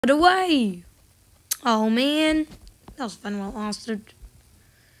Get away! Oh man, that was fun while it lasted.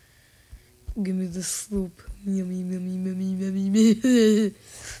 Give me the sloop. Yummy, yummy, yummy, yummy, yummy.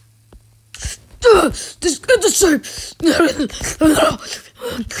 This get the shape.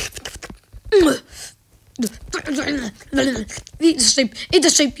 Eat the shape. Eat the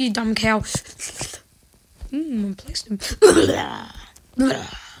shape, you dumb cow. I placed him.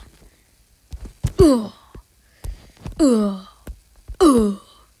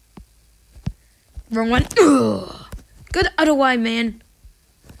 Wrong one. Go the other way, man.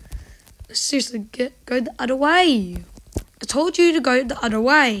 Seriously, go the other way. I told you to go the other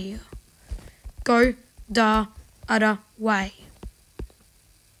way. Go the other way.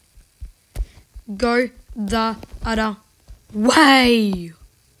 Go the other way.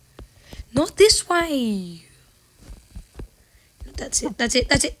 Not this way. That's it. That's it.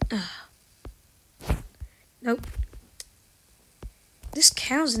 That's it. Nope. This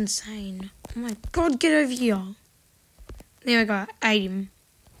cow's insane. Oh my god, get over here. There we go. I ate him.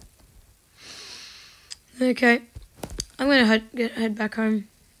 Okay. I'm gonna head back home.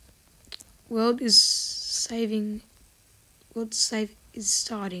 World save is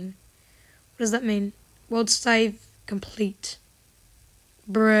starting. What does that mean? World save complete.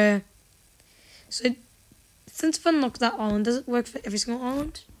 Bruh. So, since I've unlocked that island, does it work for every single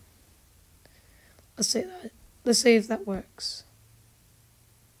island? Let's see that. Let's see if that works.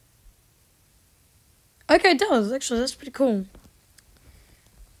 Okay, it does. Actually, that's pretty cool.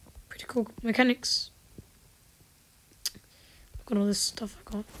 Pretty cool mechanics. Look at all this stuff I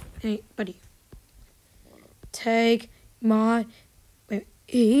got. Hey, buddy. Take my... Wait,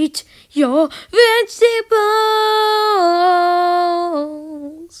 eat your vegetables.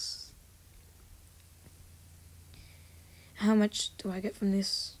 How much do I get from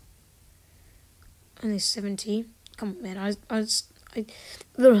this? Only 70. Come on, man.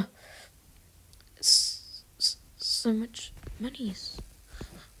 So much money.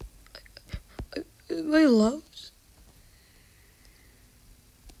 I loved.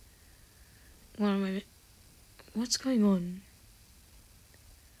 One minute. What's going on?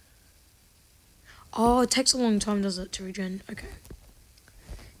 Oh, it takes a long time, does it, to regen? Okay.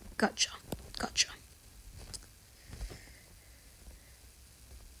 Gotcha.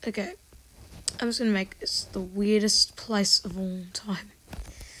 Okay. I'm just gonna make this the weirdest place of all time.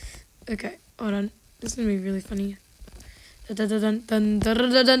 Okay, hold on. This is gonna be really funny. Oh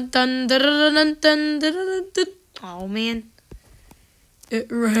man. It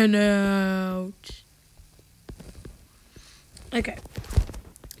ran out. Okay.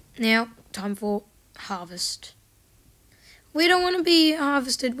 Now, time for harvest. We don't want to be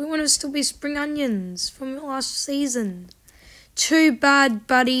harvested. We want to still be spring onions from last season. Too bad,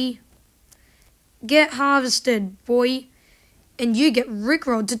 buddy. Get harvested, boy. And you get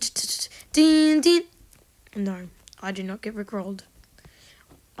rickrolled. No, I do not get rickrolled.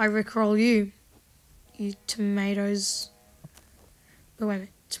 I rickroll you. You tomatoes. But wait a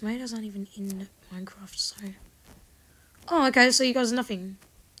minute. Tomatoes aren't even in Minecraft, so... Oh, okay, so you guys are nothing.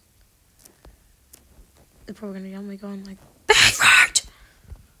 They're probably going to yell me going like... Beetroot!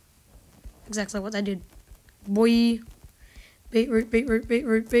 Exactly what they did. Boy.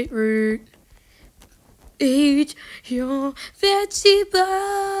 Beetroot. Eat your vegetables.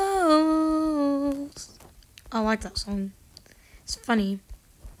 I like that song. It's funny.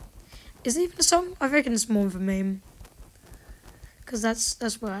 Is it even a song? I reckon it's more of a meme. Because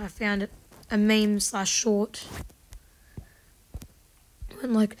that's where I found it. A meme / short.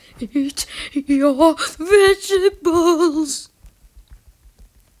 And like, eat your vegetables.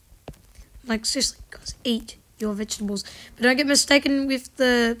 Like, seriously, guys, eat your vegetables. But don't get mistaken with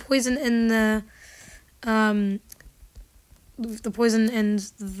the poison in the... with the poison and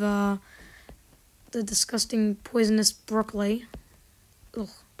the disgusting poisonous broccoli. Ugh,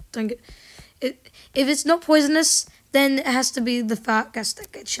 don't get it. If it's not poisonous, then it has to be the fat gas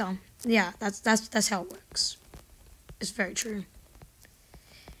that gets you. Yeah, that's how it works. It's very true.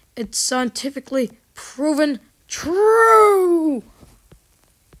 It's scientifically proven true.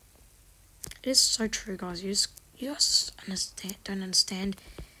 It is so true, guys. You just don't understand.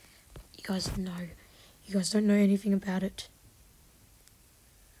 You guys know. You guys don't know anything about it.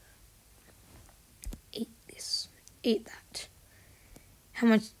 Eat this. Eat that. How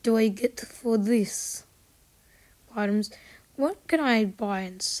much do I get for this? Items. What can I buy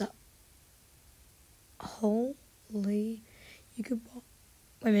and sell? Holy. You could buy...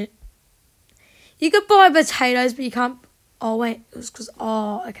 Wait a minute. You could buy potatoes, but you can't... Oh, wait. It was because...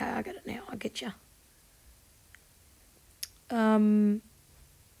 Oh, okay. I get it now. I get you.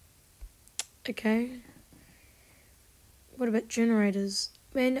 Okay. What about generators?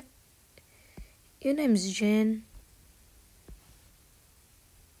 Man, your name's Jen.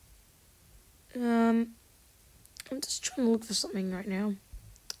 I'm just trying to look for something right now.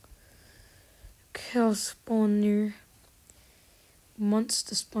 Cow spawn near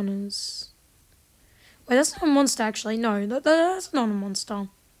monster spawners. Wait, that's not a monster actually. No, that's not a monster.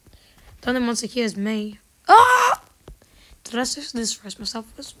 The only monster here is me. Ah! Did I just roast myself?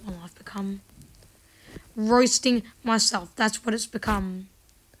 What's my life become? Roasting myself. That's what it's become.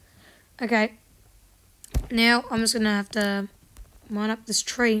 Okay. Now I'm just gonna have to mine up this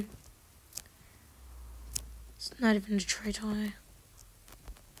tree. It's not even a tree tie.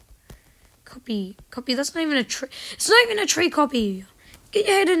 Copy. That's not even a tree. It's not even a tree copy. Get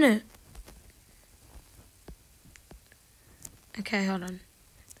your head in it. Okay, hold on.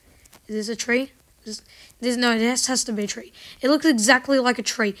 Is this a tree? No, this has to be a tree. It looks exactly like a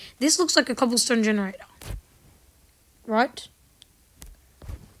tree. This looks like a cobblestone generator. Right?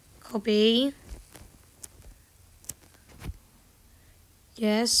 Copy.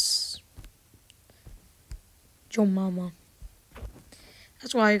 Yes. Joe Mama.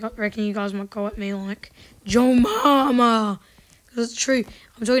 That's why I reckon you guys might go at me like, Joe Mama. Because it's true.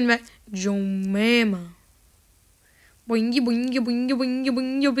 I'm talking about Joe Mama. Boingy, boingy, boingy, boingy,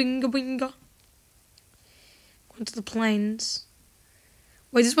 boingy, boingy, boingy. Going to the plains.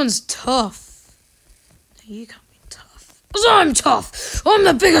 Wait, this one's tough. No, you can't be tough. Because I'm tough. I'm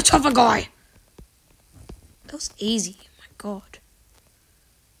the bigger, tougher guy. That was easy. Oh my god.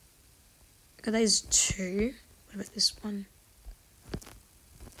 Okay, there's 2. What about this one?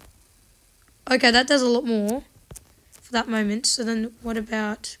 Okay, that does a lot more for that moment. So then what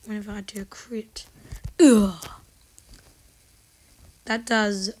about whenever I do a crit? Ugh. That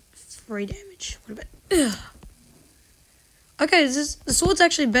does 3 damage. What about... Ugh. Okay, the sword's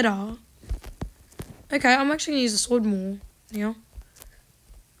actually better. Okay, I'm actually going to use the sword more now. I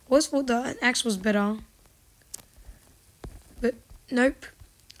always thought that an axe was better. But, nope.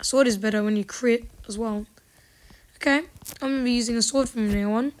 A sword is better when you crit as well. Okay, I'm going to be using a sword from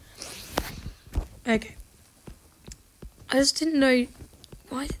now on. Okay. I just didn't know...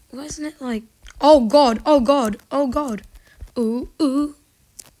 Why isn't it like... Oh god, oh god, oh god. Ooh, ooh.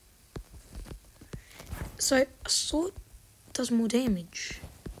 So, a sword does more damage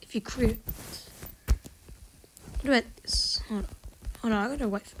if you crit. What about this? Hold on, I gotta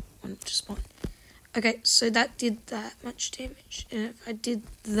wait for one to spawn. Okay, so that did that much damage. And if I did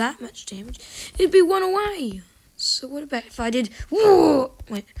that much damage, it'd be 1 away. So what about if I did... Whoa!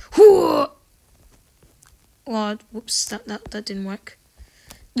 Wait. Whoa! Oh, whoops, that didn't work.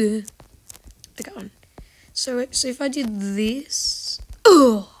 Okay, on. So if I did this...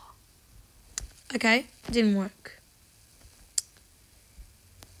 Ugh! Okay, it didn't work.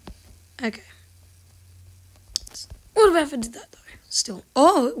 Okay. What about if I did that, though? Still.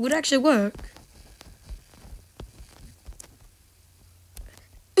 Oh, it would actually work.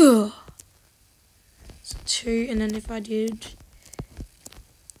 Ugh. So 2, and then if I did...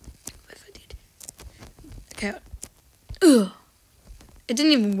 Okay. Ugh. It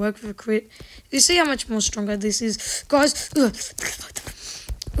didn't even work for a crit. You see how much more stronger this is? Guys, ugh.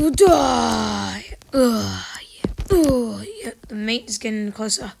 Die. Ugh, yeah. Ugh, yeah. The meat is getting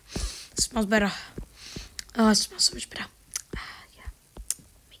closer. It smells better. Oh, it smells so much better. Yeah.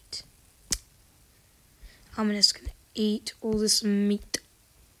 Meat. I'm just gonna eat all this meat.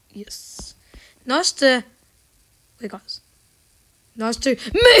 Yes. Nice to... Wait, guys. Nice to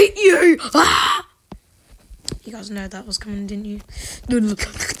meet you! Ah! You guys know that was coming, didn't you?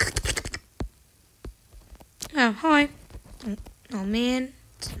 Oh, hi. Oh, man.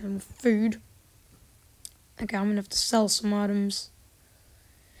 Some food. Okay, I'm gonna have to sell some items.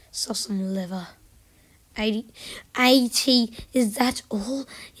 Sell some liver. 80. Is that all?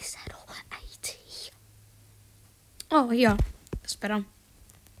 Is that all? 80. Oh, yeah. That's better.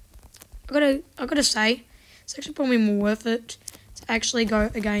 I gotta say, it's actually probably more worth it to actually go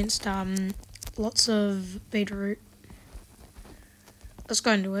against, lots of beetroot. Let's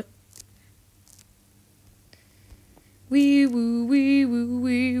go and do it. Wee woo, wee woo,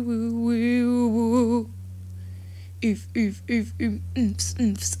 wee woo, wee woo. If,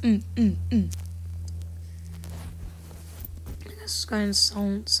 Let's go and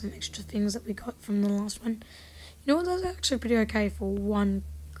sell some extra things that we got from the last one. You know what, that's actually pretty okay for 1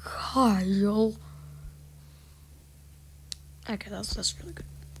 Kyle. Okay, that's really good.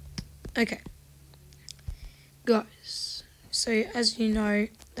 Okay. Guys, so as you know,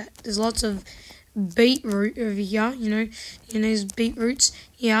 that there's lots of beetroot over here, you know these beetroots,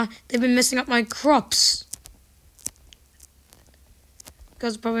 yeah, they've been messing up my crops. You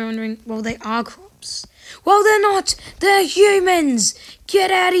guys are probably wondering, well, they are crops. Well, they're not. They're humans.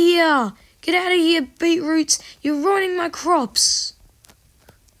 Get out of here. Get out of here, beetroots. You're ruining my crops.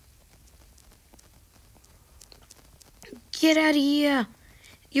 Get out of here.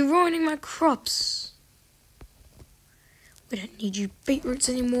 You're ruining my crops. We don't need you beetroots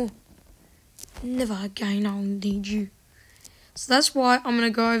anymore. Never again I'll need you. So that's why I'm going to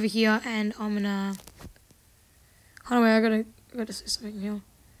go over here and I'm going to... Hold on, wait, I gotta say something here. One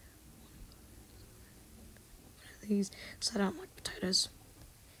of these, because I don't like potatoes.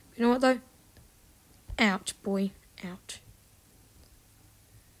 You know what though? Out, boy. Out.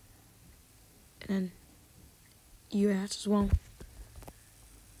 And then you out as well.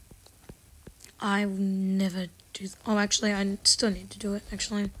 I will never do... Oh, actually, I still need to do it,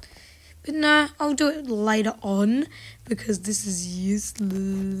 actually. But no, I'll do it later on, because this is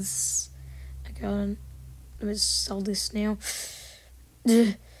useless. Okay, let me sell this now.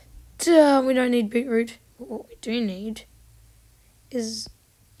 We don't need beetroot. But what we do need is...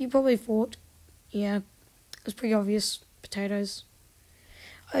 You probably thought... Yeah, it's pretty obvious. Potatoes.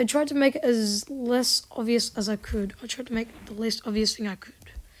 I tried to make it as less obvious as I could. I tried to make it the least obvious thing I could.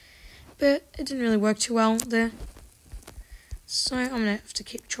 But it didn't really work too well there. So I'm going to have to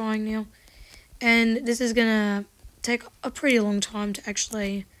keep trying now. And this is going to take a pretty long time to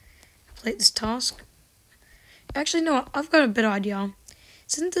actually complete this task. Actually, no, I've got a better idea.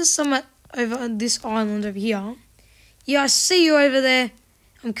 Since there's someone over on this island over here. Yeah, I see you over there.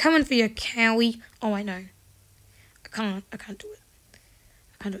 I'm coming for you, cowie. Oh, wait, no. I can't do it.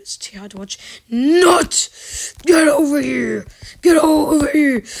 I know it's too hard to watch. Not! Get over here! Get over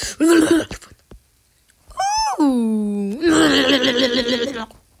here! Ooh!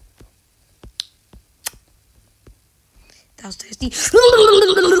 That was tasty.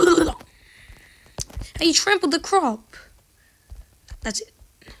 Hey, you trampled the crop. That's it.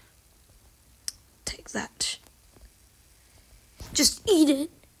 Take that. Just eat it.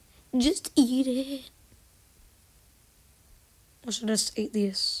 Just eat it. Or should I just eat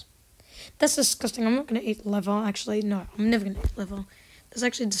this? That's disgusting. I'm not going to eat liver, actually. No, I'm never going to eat liver. That's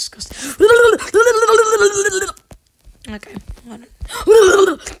actually disgusting. Okay.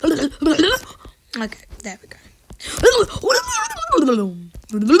 Okay, there we go.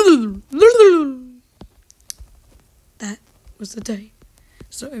 That was the day.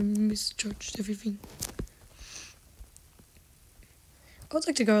 So I misjudged everything. I would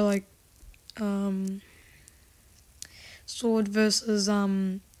like to go like, sword versus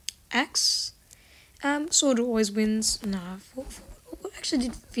axe. Sword always wins. No, I actually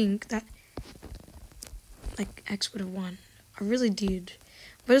did think that like axe would have won. I really did.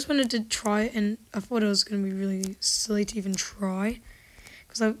 But I just wanted to try, and I thought it was going to be really silly to even try,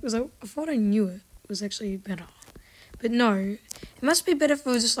 because I thought I knew it was actually better. But no, it must be better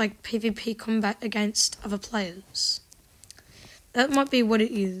for just like PvP combat against other players. That might be what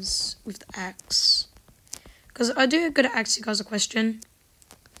it is with the axe. Because I do got to ask you guys a question.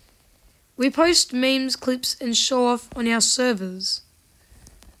 We post memes, clips, and show off on our servers.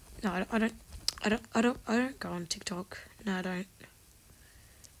 No, I don't go on TikTok. No, I don't.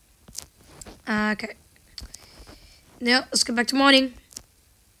 Okay. Now let's go back to mining.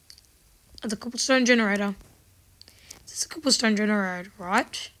 The cobblestone generator. This is a cobblestone generator,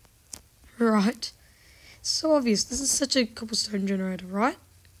 right? Right. So obvious. This is such a cobblestone generator, right?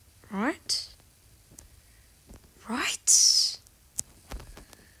 Right? Right?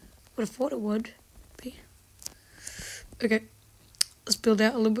 Would have thought it would be. Okay. Let's build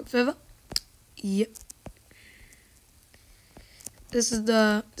out a little bit further. Yep. This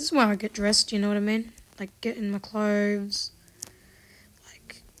is where I get dressed, you know what I mean? Like get in my clothes.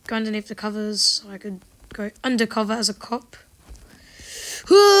 Like go underneath the covers so I could go undercover as a cop.